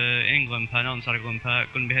westbound in Glen Park, not inside of Glen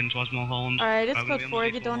Park. Going to be heading towards Mulholland. Alright, it's code 4.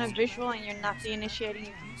 If you don't have visual and you're not de-initiating,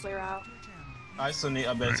 you can clear out. I still need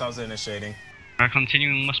a bit, so I was initiating. Alright,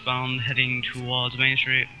 continuing westbound, heading towards Main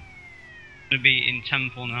Street. Going to be in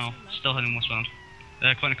Temple now, still heading westbound.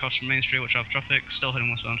 Coming across from Main Street, watch out for traffic, still heading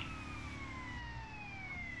westbound.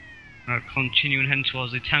 Continuing heading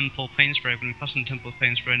towards the Temple Painsbury. I'm going to be passing the Temple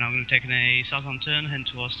Painsbury now. I'm going to be taking a southbound turn, heading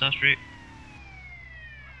towards Star Street.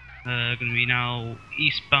 Going to be now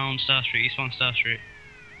eastbound Star Street,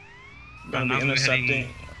 Gonna be intercepting.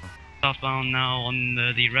 Southbound now on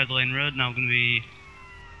the Red Lane Road. Now going to be.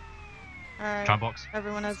 Alright. Try box.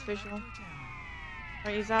 Everyone has visual.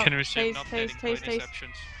 Alright, he's out. Can receive Taste.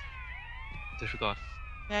 interceptions. Disregard.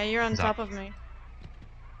 Yeah, you're on top of me.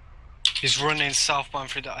 He's running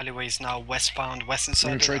southbound through the alleyways now, westbound, western side.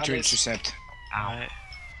 I'm of the gonna try to alleys. intercept. Alright.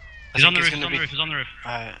 He's on the roof, he's on the roof.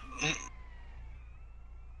 Alright.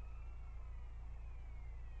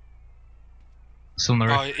 Still on the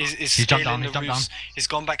roof. Oh, he's jumped scaling down, the roofs. He's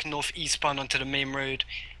gone back northeastbound onto the main road,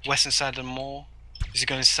 western side of the mall. Is he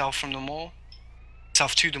going south from the mall?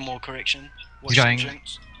 South to the mall, correction. He's going.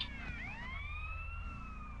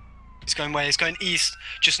 He's going where? He's going east,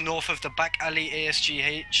 just north of the back alley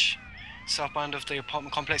ASGH. Southbound of the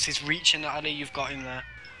apartment complex. He's reaching the alley, you've got him there.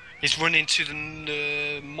 He's running to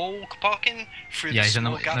the mall parking through the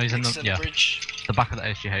small gap next to the bridge. The back of the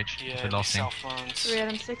SGH. Yeah, southbound. 3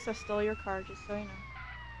 Adam 6, I stole your car, just so you know.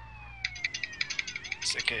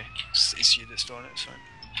 It's okay. It's you that stole it, it's fine.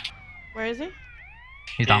 Where is he?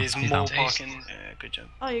 He's down. He's He's mall down. parking. Yeah, good job.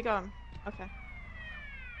 Oh, you got him. Okay.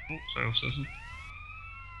 Oh, sorry, Susan.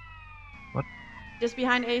 What? Just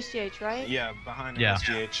behind ASGH, right? Yeah, behind Yeah.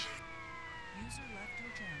 SGH. User left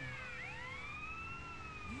your channel.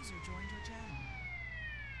 User joined your channel.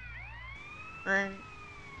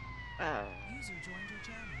 User joined your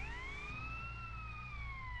channel.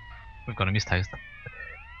 We've got a mistaste.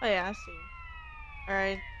 Oh yeah, I see.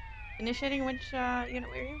 Alright. Initiating which unit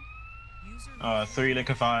were you? 3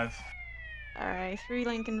 Lincoln 5. Alright, 3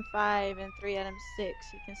 Lincoln 5 and 3 Adam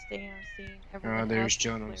 6. You can stay on scene. Everyone There's else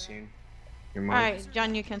John can on clear. scene. You're mine. Alright,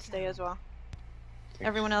 John, you can stay as well. Thanks.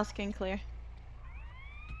 Everyone else can clear.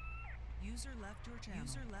 User left your channel.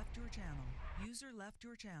 User left your channel. User left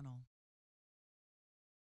your channel.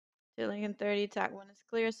 2 Lincoln 30, TAC 1 is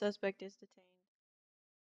clear. Suspect is detained.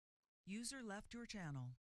 User left your channel.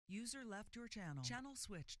 User left your channel. Channel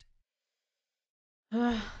switched.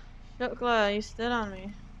 Shokla, you stood on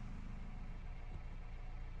me.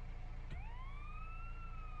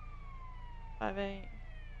 Five eight.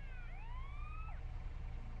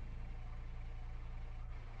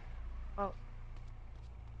 Oh.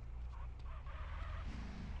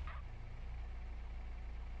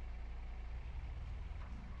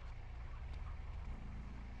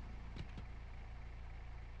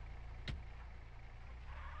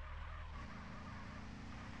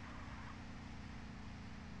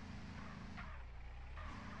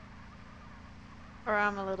 Or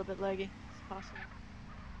I'm a little bit leggy. It's possible.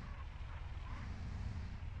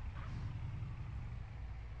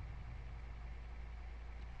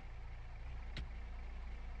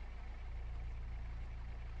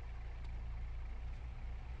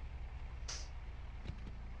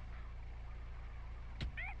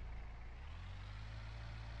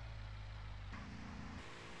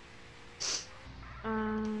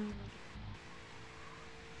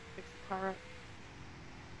 Fix the car up.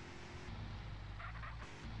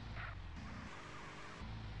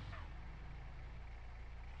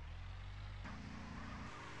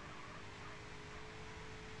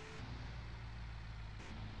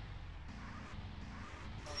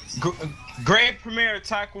 Great Premier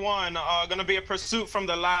Attack 1. Gonna be a pursuit from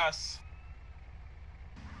the last.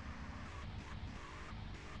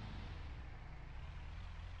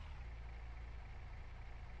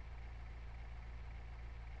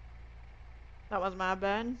 That was my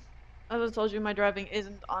bad. I just told you my driving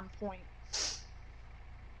isn't on point.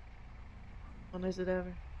 When is it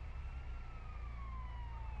ever?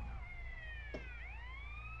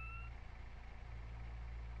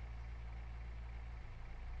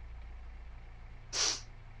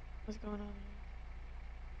 What's going on here?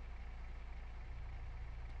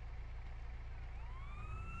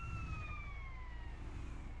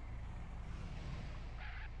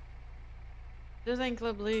 This ain't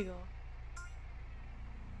club legal.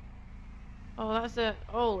 Oh, that's it.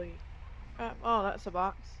 Holy crap. Oh, that's a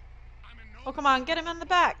box. Oh, come on, get him in the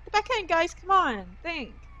back. The backhand, guys, come on.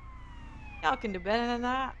 Think. Y'all can do better than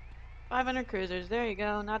that. 500 cruisers. There you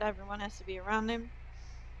go. Not everyone has to be around him.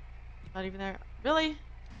 Not even there. Really?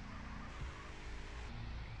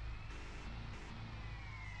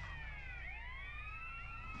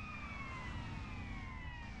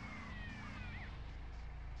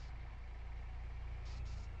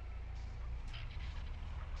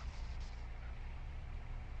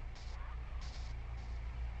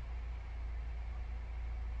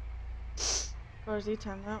 Or is he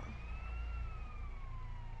timed out?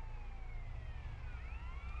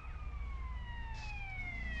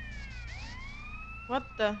 What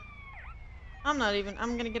the? I'm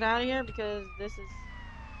gonna get out of here because this is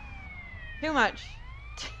too much.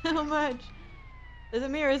 Too much. Is it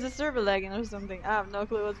me or is the server lagging or something? I have no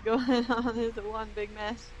clue what's going on. It's one big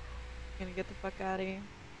mess. I'm gonna get the fuck out of here.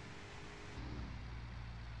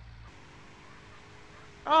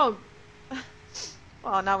 Oh!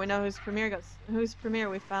 Well, now we know whose premiere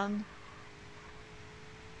we found.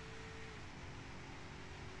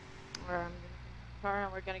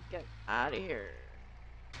 We're gonna get out of here.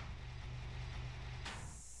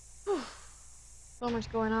 Whew. So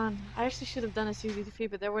much going on. I actually should have done a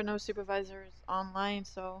CCTV, but there were no supervisors online,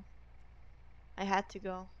 so I had to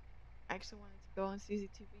go. I actually wanted to go on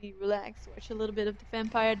CCTV, relax, watch a little bit of the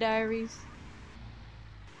Vampire Diaries,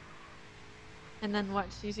 and then watch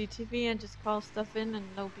CCTV and just call stuff in and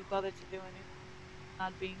not be bothered to do anything.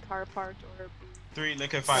 Not being car parked or be 3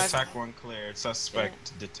 liquefied TAC 1 cleared.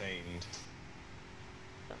 Suspect detained.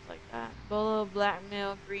 Stuff like that. Bolo,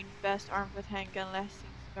 blackmail, green vest, armed with handgun, lasting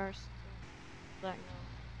scars. Blackmail.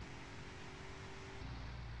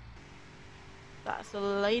 That's a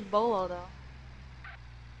late bolo though.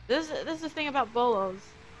 This is the thing about bolos.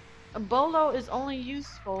 A bolo is only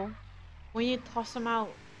useful when you toss them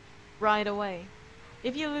out right away.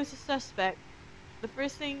 If you lose a suspect, the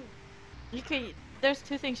first thing there's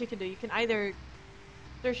two things you can do. You can either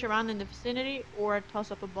search around in the vicinity or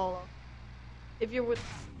toss up a bolo. If you're with...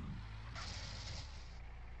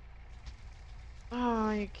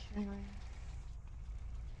 Oh, you're kidding me.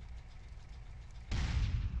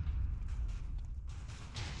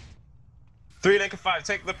 Three Lincoln 5,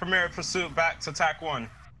 take the premier pursuit back to TAC 1.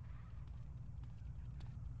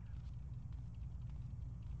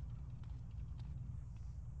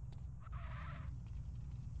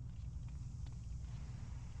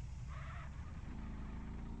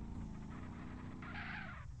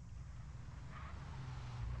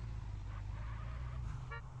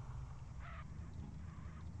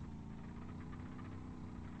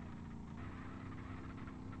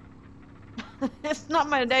 It's not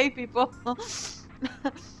my day, people.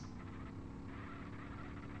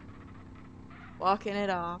 Walking it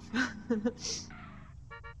off.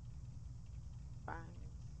 Fine.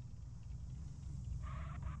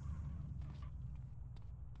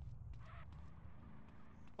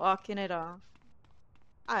 Walking it off.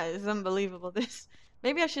 It's unbelievable. This.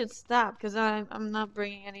 Maybe I should stop because I'm not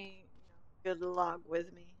bringing any good log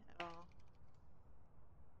with me at all.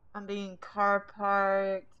 I'm being car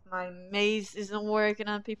parked. My maze isn't working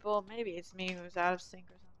on people. Maybe it's me who's out of sync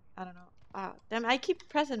or something. I don't know. Ah, damn! I keep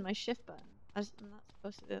pressing my shift button. I'm not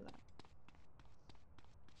supposed to do that.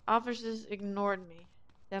 Officers ignored me.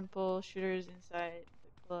 Temple shooters inside the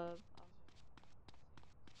club.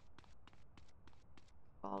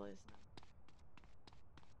 Call is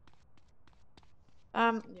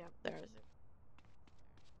not. Yeah, there is it.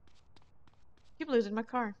 Keep losing my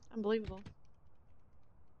car. Unbelievable.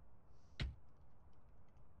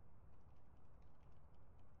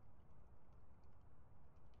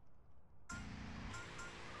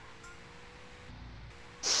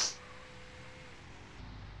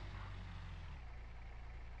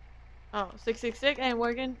 Oh, 666 ain't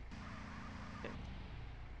working. Okay.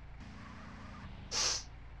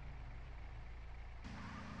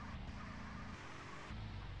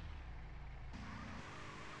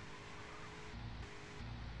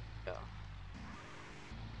 Go.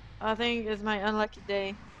 I think it's my unlucky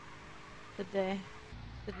day. Today.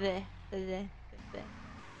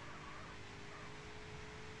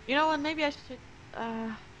 You know what? Maybe I should.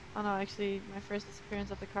 Oh no, actually, my first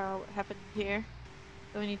experience of the car happened here.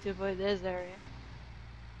 So we need to avoid this area.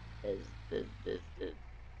 This.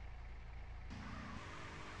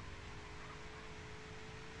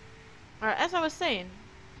 Alright, as I was saying,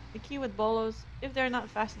 the key with bolos, if they're not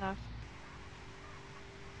fast enough,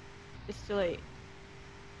 it's too late.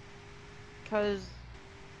 Because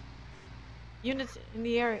units in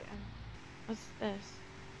the area. What's this?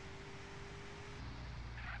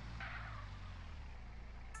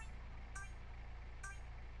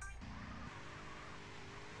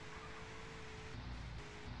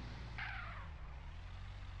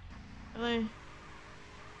 Really?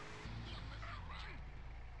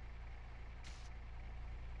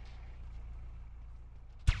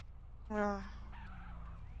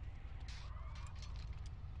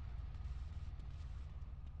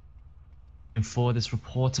 And for this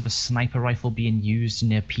report of a sniper rifle being used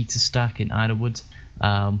near Peter Stack in Idlewood,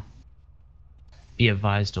 be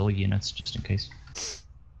advised all units just in case.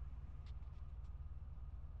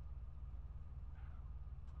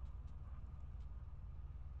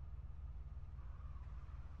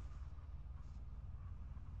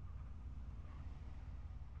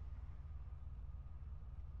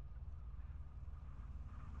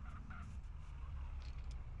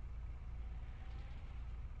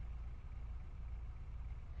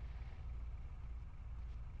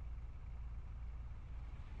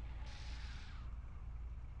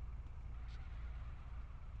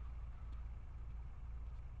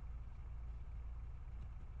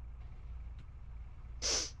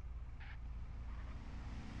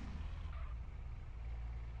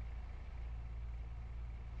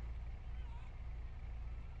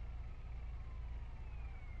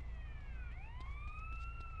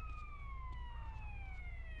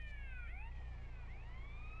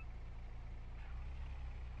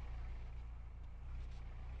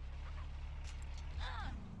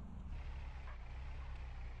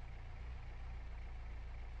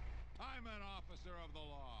 enforcer of the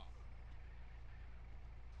law.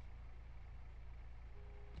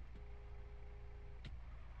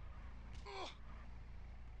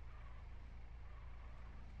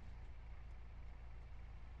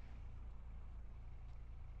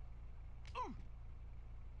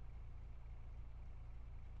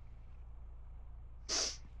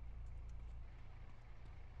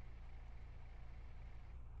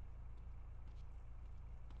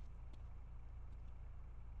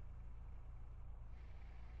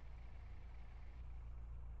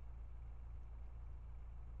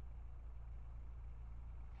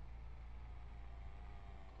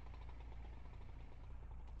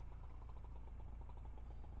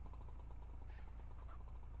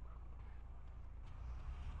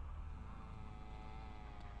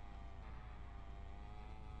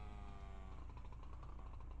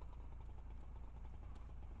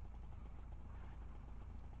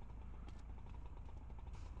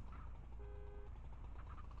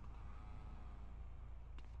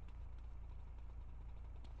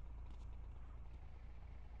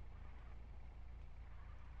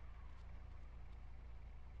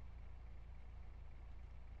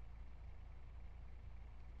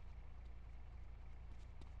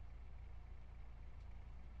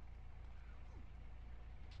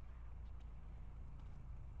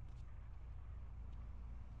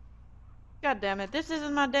 God damn it. This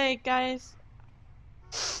isn't my day, guys.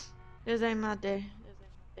 This ain't my day. This ain't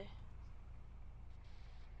my day.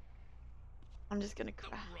 I'm just gonna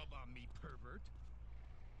cry. Don't rub on me, pervert.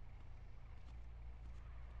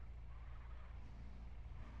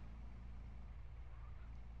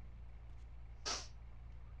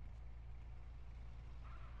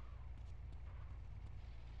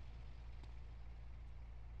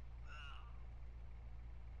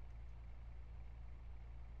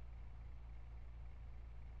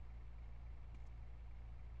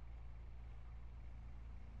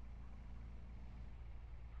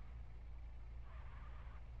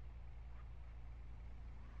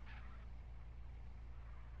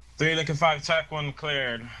 Three Lincoln 5, track 1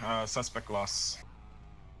 cleared. Suspect lost.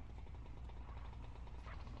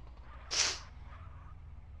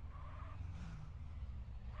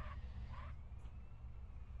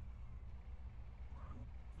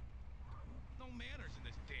 No manners in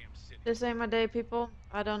this damn city. This ain't my day, people.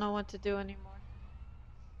 I don't know what to do anymore.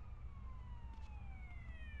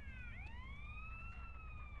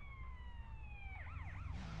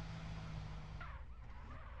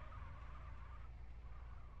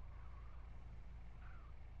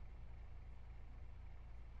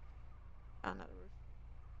 Another roof.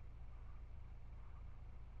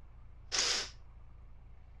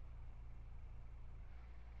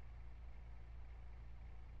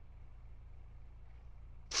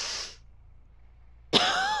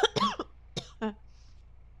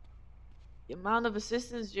 The amount of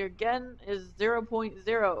assistance you're getting is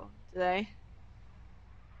 0.0 today.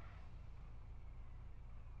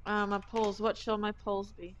 My polls. What shall my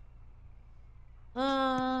polls be?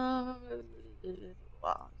 Well,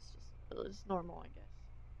 it's normal, I guess.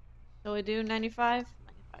 Shall we do 95?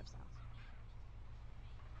 95 sounds.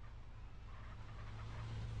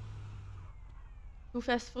 Too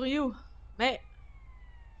fast for you, mate.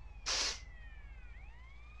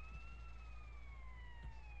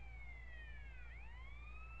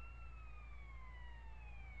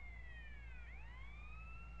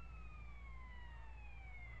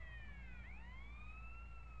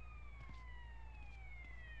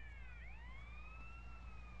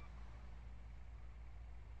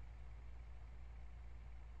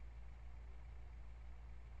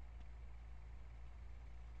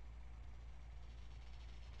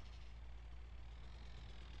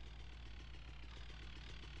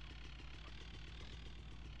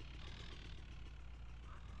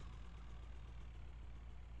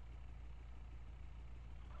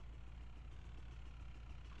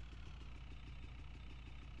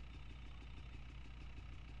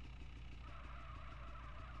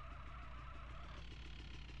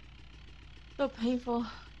 So painful.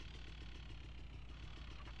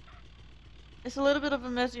 It's a little bit of a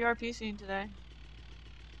messy RP scene today.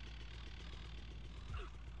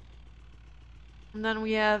 And then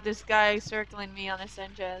we have this guy circling me on a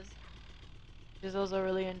Sanchez, which is also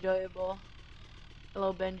really enjoyable.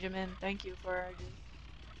 Hello, Benjamin. Thank you for just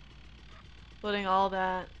putting all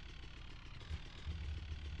that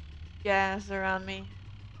gas around me.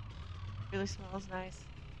 Really smells nice.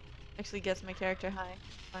 Actually gets my character high.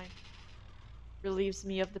 It's fine. Relieves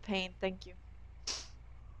me of the pain. Thank you.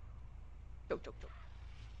 Choke, choke, choke.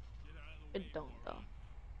 It don't though.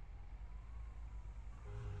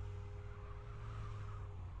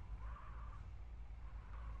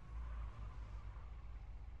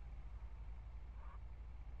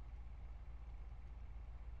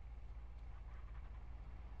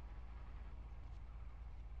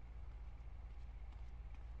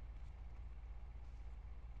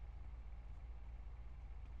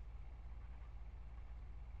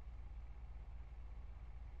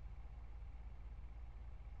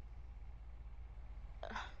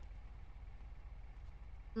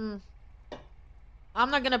 I'm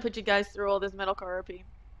not gonna put you guys through all this medical RP.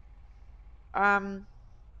 I'm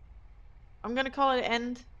gonna call it an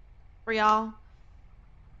end for y'all.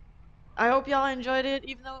 I hope y'all enjoyed it,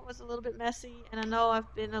 even though it was a little bit messy, and I know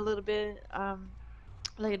I've been a little bit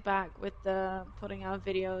laid back with the putting out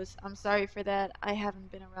videos. I'm sorry for that. I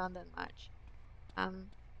haven't been around that much.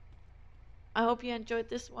 I hope you enjoyed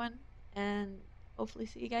this one, and hopefully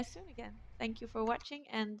see you guys soon again. Thank you for watching,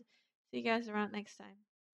 and see you guys around next time.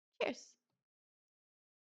 Cheers!